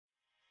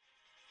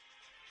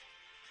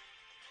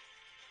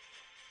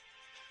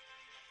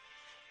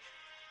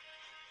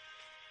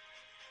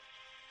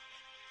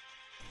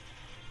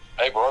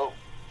Hey, bro.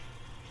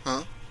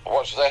 Huh?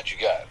 What's that you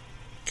got?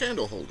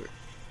 Candle holder.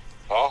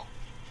 Huh?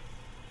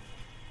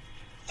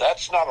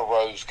 That's not a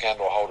rose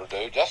candle holder,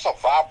 dude. That's a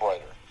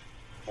vibrator.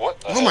 What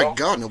the Oh my hell?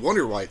 god, no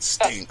wonder why it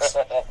stinks.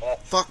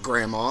 Fuck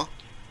Grandma.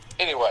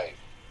 Anyway,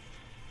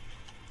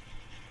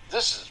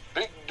 this is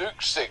Big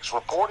Duke 6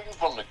 reporting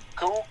from the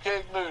Cool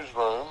Keg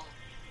Newsroom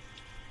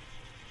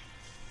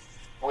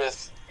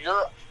with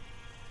your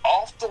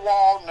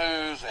off-the-wall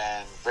news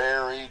and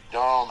very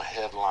dumb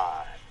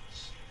headlines.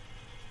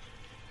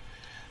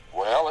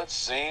 Well, it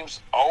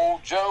seems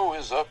old Joe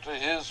is up to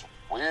his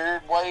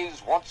weird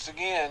ways once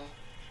again.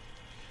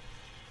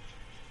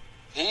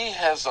 He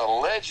has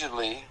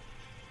allegedly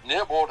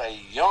nibbled a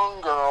young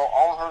girl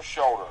on her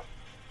shoulder.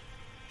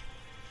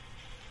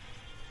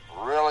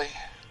 Really?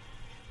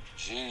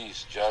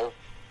 Jeez, Joe.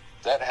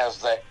 That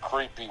has that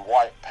creepy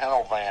white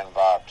panel van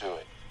vibe to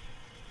it.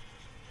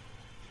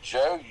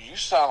 Joe, you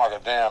sound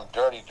like a damn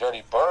dirty,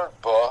 dirty bird,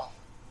 buh.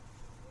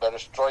 Better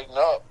straighten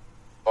up,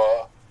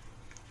 buh.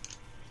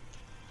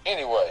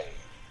 Anyway,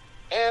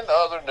 in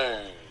other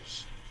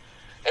news,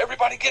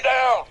 everybody get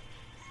down.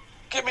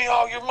 Give me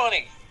all your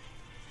money.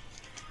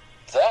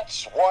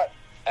 That's what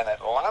an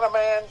Atlanta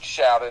man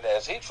shouted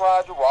as he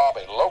tried to rob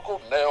a local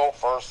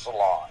nail-first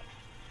salon.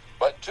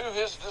 But to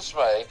his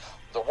dismay,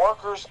 the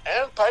workers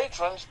and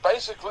patrons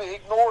basically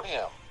ignored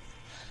him.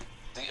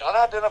 The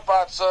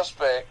unidentified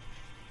suspect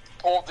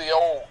pulled the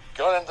old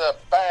gun in the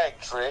bag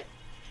trick,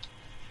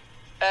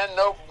 and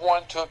no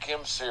one took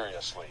him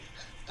seriously.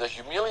 The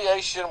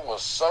humiliation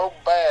was so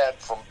bad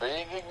from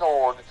being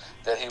ignored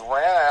that he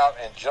ran out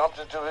and jumped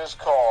into his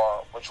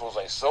car, which was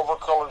a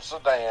silver-colored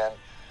sedan,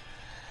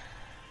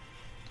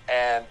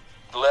 and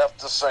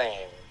left the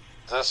scene.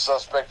 This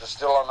suspect is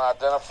still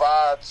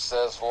unidentified,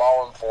 says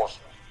law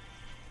enforcement.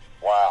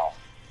 Wow.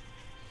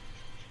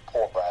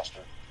 Poor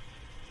bastard.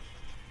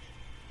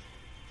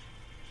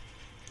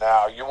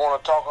 Now, you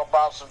want to talk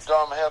about some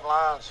dumb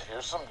headlines?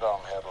 Here's some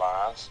dumb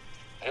headlines.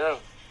 Here's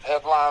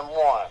headline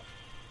 1.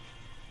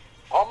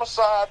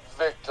 Homicide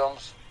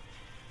victims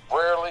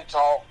rarely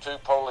talk to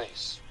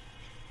police.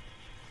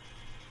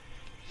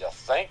 You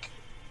think?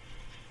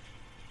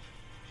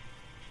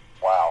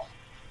 Wow.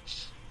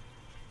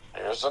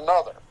 Here's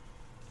another.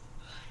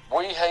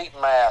 We hate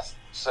math,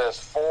 says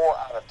 4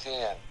 out of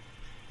 10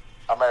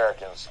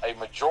 Americans, a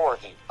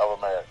majority of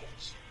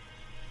Americans.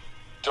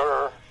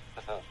 Durr.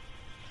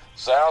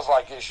 Sounds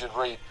like it should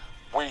read,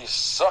 we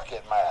suck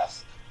at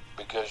math,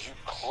 because you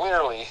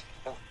clearly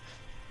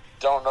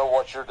don't know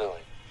what you're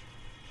doing.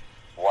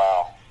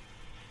 Wow.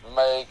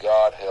 May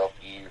God help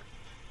you.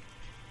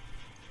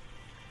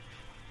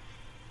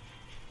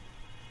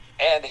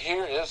 And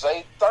here is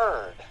a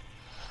third.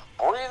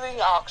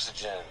 Breathing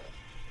oxygen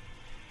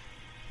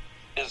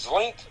is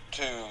linked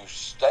to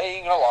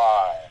staying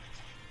alive.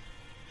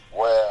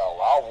 Well,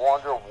 I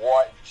wonder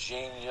what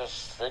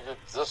genius figured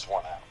this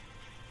one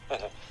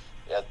out.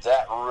 Yeah,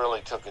 that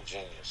really took a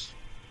genius.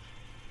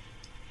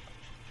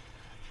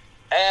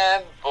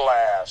 And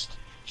last,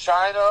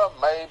 China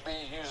may be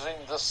using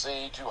the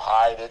sea to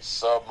hide its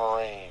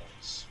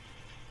submarines.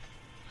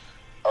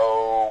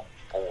 Oh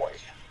boy.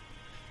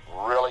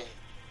 Really?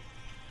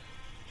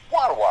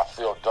 Why do I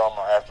feel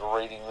dumber after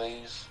reading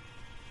these?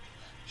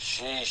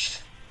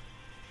 Sheesh.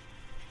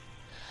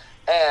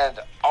 And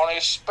on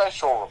a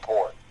special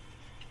report,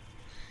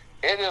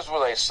 it is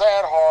with a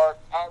sad heart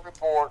I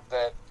report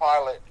that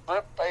pilot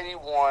Trip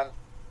 81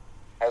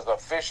 has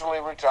officially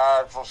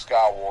retired from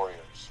Sky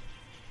Warriors.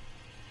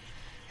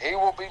 He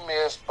will be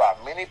missed by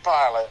many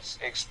pilots,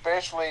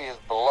 especially his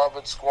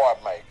beloved squad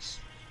mates.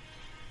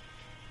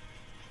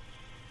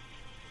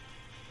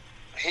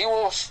 He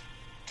will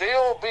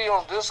still be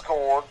on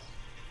Discord,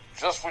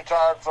 just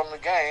retired from the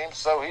game,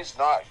 so he's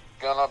not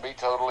gonna be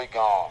totally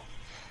gone.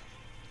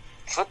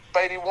 Trip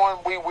 81,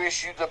 we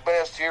wish you the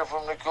best here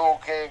from the Cool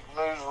Keg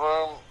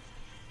Newsroom,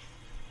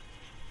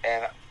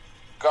 and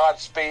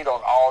Godspeed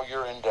on all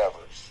your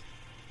endeavors.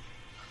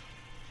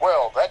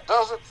 Well, that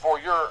does it for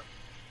your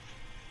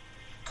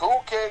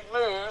Cool Keg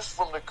News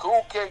from the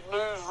Cool Keg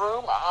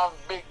Newsroom. I'm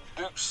Big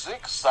Duke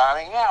 6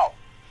 signing out.